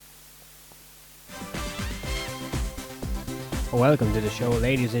Welcome to the show,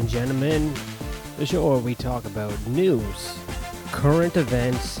 ladies and gentlemen. The show where we talk about news, current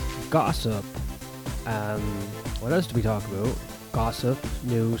events, gossip. What else do we talk about? Gossip,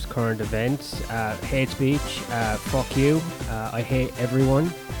 news, current events, hate speech, fuck you, I hate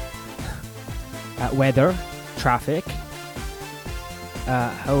everyone, weather, traffic,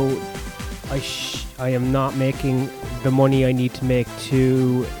 how I am not making the money I need to make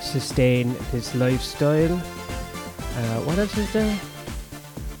to sustain this lifestyle. What else is there?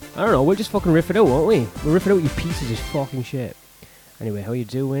 I don't know, we'll just fucking riff it out, won't we? We'll riff it out, you pieces of fucking shit. Anyway, how you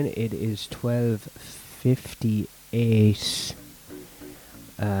doing? It is 12:58.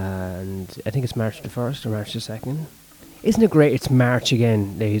 And I think it's March the 1st or March the 2nd. Isn't it great? It's March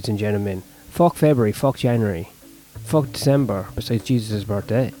again, ladies and gentlemen. Fuck February, fuck January, fuck December, besides Jesus'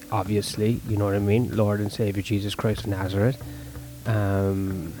 birthday, obviously, you know what I mean? Lord and Saviour Jesus Christ of Nazareth.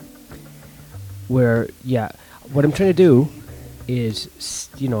 What I'm trying to do is,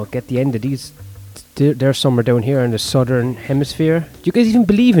 get the end of these, their summer down here in the southern hemisphere. Do you guys even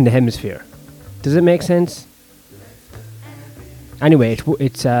believe in the hemisphere? Does it make sense? Anyway,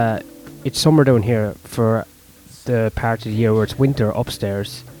 it's summer down here for the part of the year where it's winter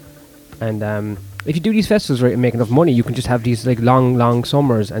upstairs. And if you do these festivals right and make enough money, you can just have these like long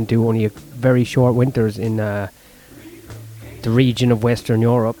summers and do only very short winters in the region of Western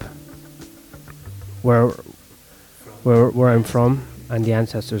Europe, where I'm from and the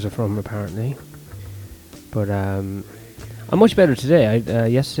ancestors are from apparently. But I'm much better today.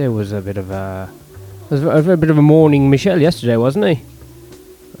 Yesterday was a bit of a morning Michelle yesterday, wasn't I?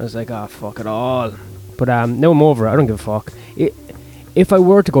 I was like, fuck it all. But now I'm over it. I don't give a fuck. If I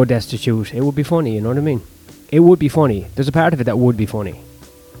were to go destitute, it would be funny, you know what I mean? It would be funny. There's a part of it that would be funny.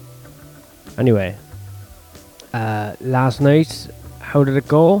 Anyway, last night, how did it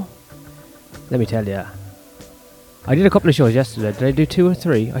go? Let me tell you. I did a couple of shows yesterday. Did I do 2 or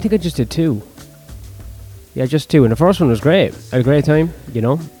 3? I think I just did 2. Yeah, just 2. And the first one was great. I had a great time, you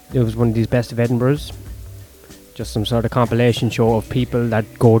know. It was one of these Best of Edinburghs. Just some sort of compilation show of people that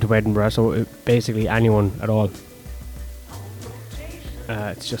go to Edinburgh. So basically anyone at all.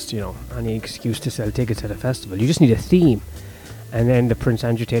 It's just, any excuse to sell tickets at a festival. You just need a theme. And then the Prince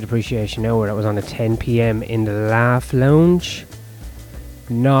Andrew Tate Appreciation Hour, that was on at 10 p.m. in the Laugh Lounge.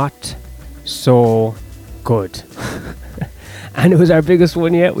 Not so good. And it was our biggest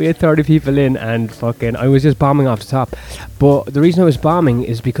one yet. We had 30 people in and fucking I was just bombing off the top. But the reason I was bombing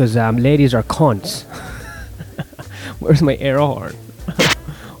is because ladies are cunts. Where's my air horn?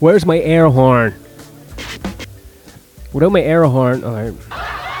 Where's my air horn? Without my air horn, alright.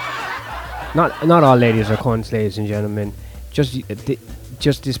 Not all ladies are cunts, ladies and gentlemen. Just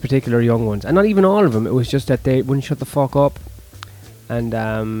these particular young ones, and not even all of them. It was just that they wouldn't shut the fuck up, and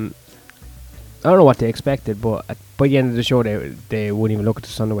I don't know what they expected, but by the end of the show, they wouldn't even look at the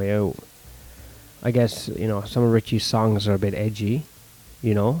sun on the way out. I guess some of Richie's songs are a bit edgy,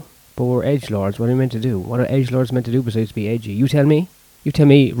 but we're edgelords. What are we meant to do? What are edgelords meant to do besides be edgy? You tell me. You tell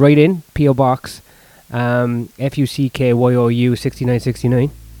me. Write in P.O. Box. FUCKYOU 6969.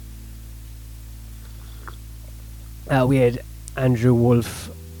 We had Andrew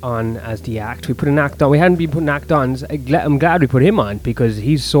Wolf on as the act. We put an act on. We hadn't been putting act-ons. I'm glad we put him on because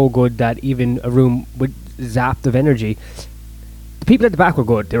he's so good that even a room with zapped of energy. The people at the back were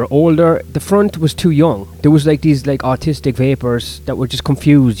good. They were older. The front was too young. There was like these like autistic vapors that were just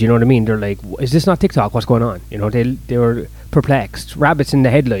confused. You know what I mean? They're like, "Is this not TikTok? What's going on?" They were perplexed. Rabbits in the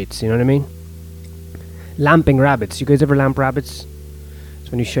headlights. You know what I mean? Lamping rabbits. You guys ever lamp rabbits?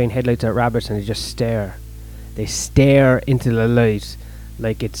 It's when you shine headlights at rabbits and they just stare. They stare into the light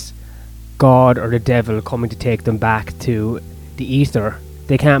like it's God or the devil coming to take them back to the ether.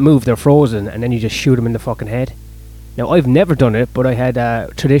 They can't move, they're frozen, and then you just shoot them in the fucking head. Now, I've never done it, but I had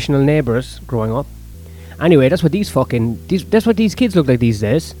traditional neighbours growing up. Anyway, that's what these kids look like these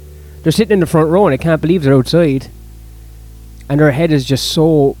days. They're sitting in the front row and I can't believe they're outside. And their head is just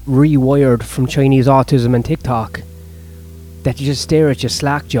so rewired from Chinese autism and TikTok that you just stare at you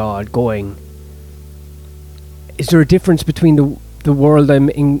slack-jawed going, is there a difference between the world I'm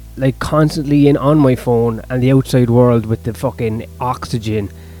in, like constantly in on my phone, and the outside world with the fucking oxygen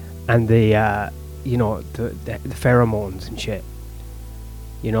and the pheromones and shit?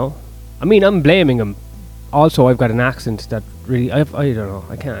 I mean, I'm blaming them. Also, I've got an accent that really, I don't know,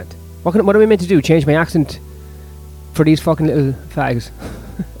 I can't. What am I meant to do? Change my accent for these fucking little fags?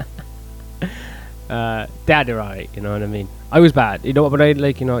 They're alright, you know what I mean? I was bad, but I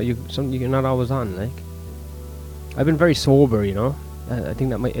you're not always on, like. I've been very sober, I think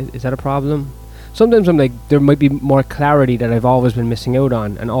that is that a problem? Sometimes I'm like, there might be more clarity that I've always been missing out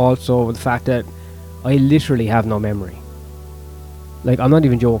on, and also the fact that I literally have no memory. Like, I'm not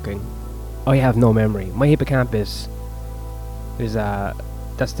even joking. I have no memory. My hippocampus is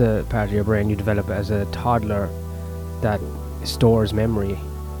that's the part of your brain you develop as a toddler that stores memory.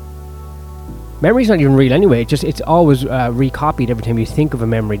 Memory's not even real anyway. It's always recopied every time you think of a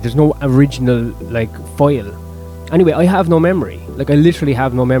memory. There's no original like file. Anyway, I have no memory. Like, I literally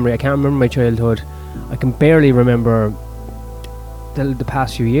have no memory. I can't remember my childhood. I can barely remember the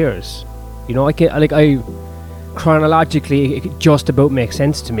past few years. You know, I chronologically it just about makes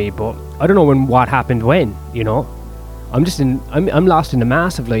sense to me, but I don't know what happened when. You know, I'm lost in the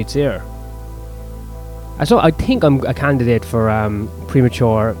mass of lights here. So I think I'm a candidate for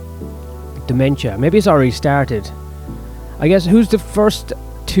premature dementia. Maybe it's already started. I guess who's the first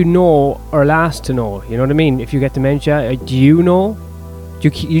to know or last to know? You know what I mean? If you get dementia, do you know? Do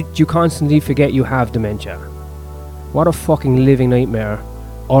you constantly forget you have dementia? What a fucking living nightmare.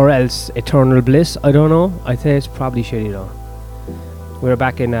 Or else eternal bliss. I don't know. I think it's probably shitty though. We were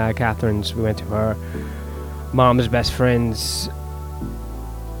back in Catherine's. We went to her mom's best friend's.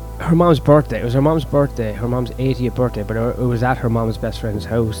 Her mom's birthday. It was her mom's birthday. Her mom's 80th birthday. But it was at her mom's best friend's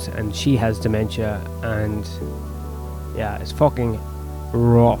house, and she has dementia. And yeah, it's fucking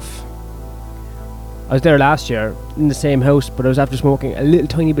rough. I was there last year in the same house, but I was after smoking a little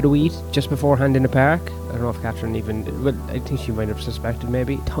tiny bit of weed just beforehand in the park. I don't know if Catherine even... Well, I think she might have suspected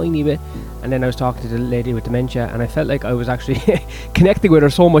maybe. Tiny bit. And then I was talking to the lady with dementia, and I felt like I was actually connecting with her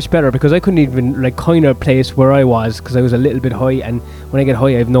so much better, because I couldn't even like kind of place where I was, because I was a little bit high, and when I get high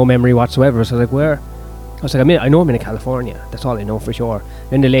I have no memory whatsoever. So I was like, where? I was like, I know I'm in California. That's all I know for sure.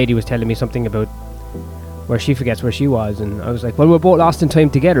 Then the lady was telling me something about where she forgets where she was, and I was like, well, we're both lost in time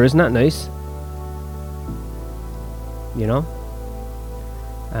together. Isn't that nice? You know?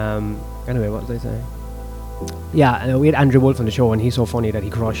 Anyway, what was I saying? Yeah, we had Andrew Wolf on the show, and he's so funny that he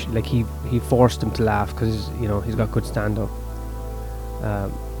crushed, like he forced him to laugh, because you know he's got good stand-up.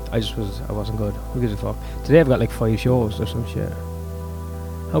 I wasn't good. Who gives a fuck? Today I've got like 5 shows or some shit.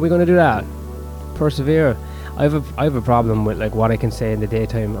 How are we gonna do that? Persevere. I have a problem with like what I can say in the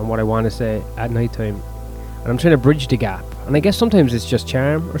daytime and what I want to say at nighttime, and I'm trying to bridge the gap. And I guess sometimes it's just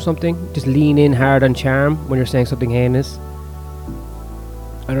charm or something. Just lean in hard on charm when you're saying something heinous.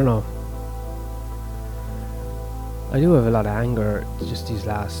 I don't know. I do have a lot of anger just these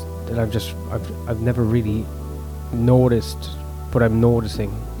last that I've never really noticed, but I'm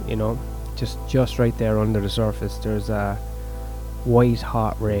noticing, you know. Just right there under the surface there's a white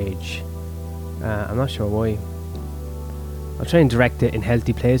hot rage. I'm not sure why. I'll try and direct it in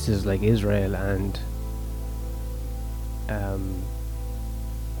healthy places like Israel and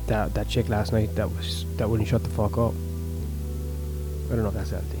that chick last night that wouldn't shut the fuck up. I don't know if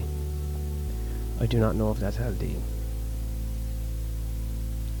that's healthy. I do not know if that's healthy.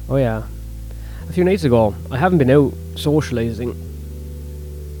 Oh yeah, a few nights ago I haven't been out socializing,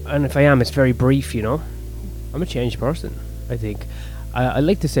 and if I am, it's very brief, you know. I'm a changed person, I think. I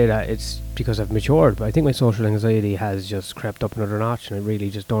like to say that it's because I've matured, but I think my social anxiety has just crept up another notch, and I really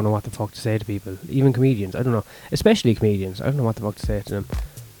just don't know what the fuck to say to people. Even comedians, I don't know. Especially comedians, I don't know what the fuck to say to them.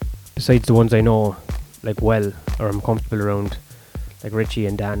 Besides the ones I know, like, well, or I'm comfortable around, like Richie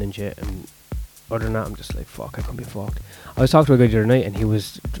and Dan and shit, and other than that, I'm just like, fuck, I can't be fucked. I was talking to a guy the other night, and he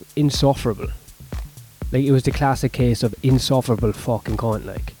was insufferable. Like, it was the classic case of insufferable fucking cunt,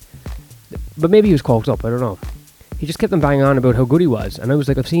 like. But maybe he was coked up, I don't know. He just kept on banging on about how good he was, and I was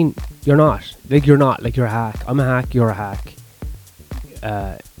like, you're not, you're a hack. I'm a hack, you're a hack.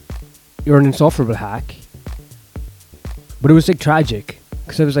 You're an insufferable hack. But it was like tragic,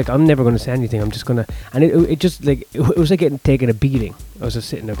 because I was like, I'm never going to say anything, I'm just going to, and it just like, it was like getting taken a beating. I was just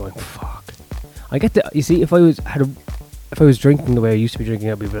sitting there going, fuck. I get the, you see, if I was drinking the way I used to be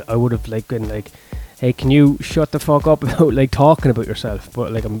drinking, I would have like been like, hey, can you shut the fuck up about like talking about yourself?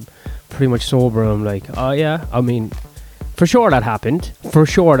 But like, I'm pretty much sober, and I'm like, oh yeah, I mean, for sure that happened.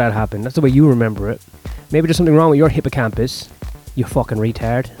 That's the way you remember it. Maybe there's something wrong with your hippocampus, you fucking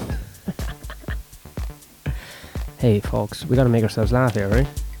retard. Hey folks, we gotta make ourselves laugh here, right?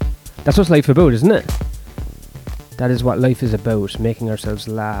 That's what life's about, isn't it? That is what life is about, making ourselves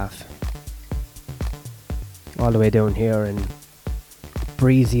laugh. All the way down here in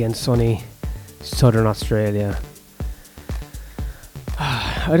breezy and sunny southern Australia.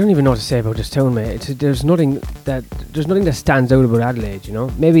 I don't even know what to say about this town, mate. There's nothing that stands out about Adelaide, you know.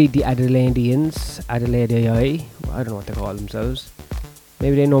 Maybe the Adelaideans, Adelaide AI, I don't know what they call themselves.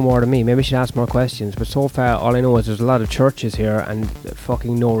 Maybe they know more than me. Maybe I should ask more questions. But so far, all I know is there's a lot of churches here and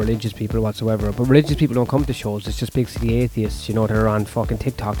fucking no religious people whatsoever. But religious people don't come to shows. It's just big city atheists, you know, that are on fucking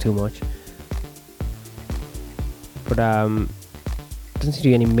TikTok too much. But doesn't seem to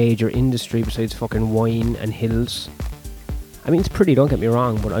be any major industry besides fucking wine and hills I mean, it's pretty, don't get me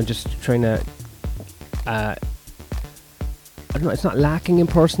wrong, but I'm just trying to I don't know, it's not lacking in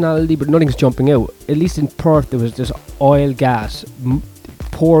personality, but nothing's jumping out. At least in Perth there was this oil, gas,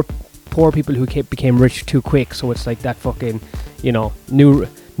 poor people who became rich too quick, so it's like that fucking, you know, new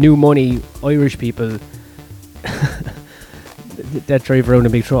money Irish people that drive around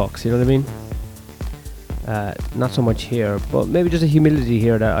in big trucks, you know what I mean? Not so much here, but maybe just a humility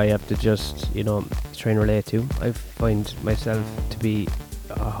here that I have to just, you know, try and relate to. I find myself to be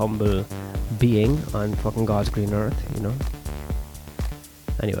a humble being on fucking God's green earth, you know.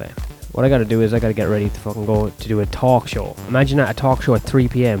 Anyway, what I gotta do is I gotta get ready to fucking go to do a talk show. Imagine that, a talk show at 3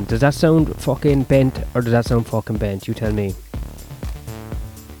 p.m. Does that sound fucking bent, or does that sound fucking bent? You tell me.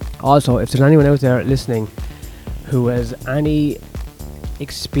 Also, if there's anyone out there listening who has any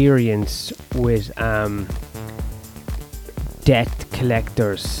experience with debt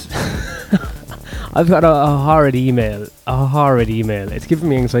collectors, I've got a horrid email. It's giving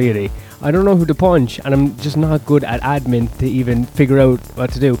me anxiety. I don't know who to punch, and I'm just not good at admin to even figure out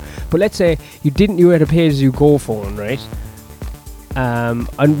what to do. But let's say you had a pay-as-you-go phone, right?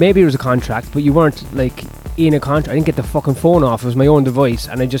 And maybe it was a contract, but you weren't like in a contract. I didn't get the fucking phone off. It was my own device,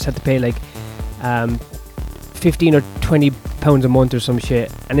 and I just had to pay like 15 or 20 pounds a month or some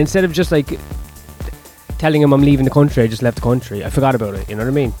shit. And instead of just like telling him I'm leaving the country, I just left the country. I forgot about it. You know what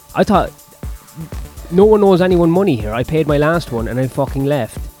I mean? I thought no one owes anyone money here. I paid my last one and I fucking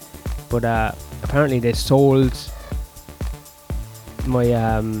left. But apparently they sold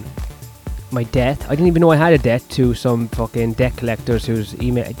my my debt. I didn't even know I had a debt to some fucking debt collectors whose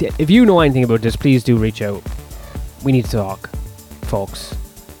email. If you know anything about this, please do reach out. We need to talk, folks.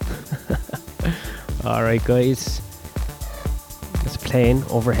 Alright guys, there's a plane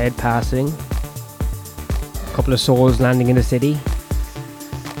overhead passing, a couple of souls landing in the city.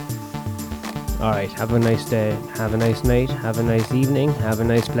 Alright, have a nice day, have a nice night, have a nice evening, have a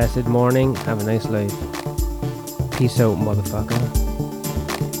nice blessed morning, have a nice life. Peace out, motherfucker.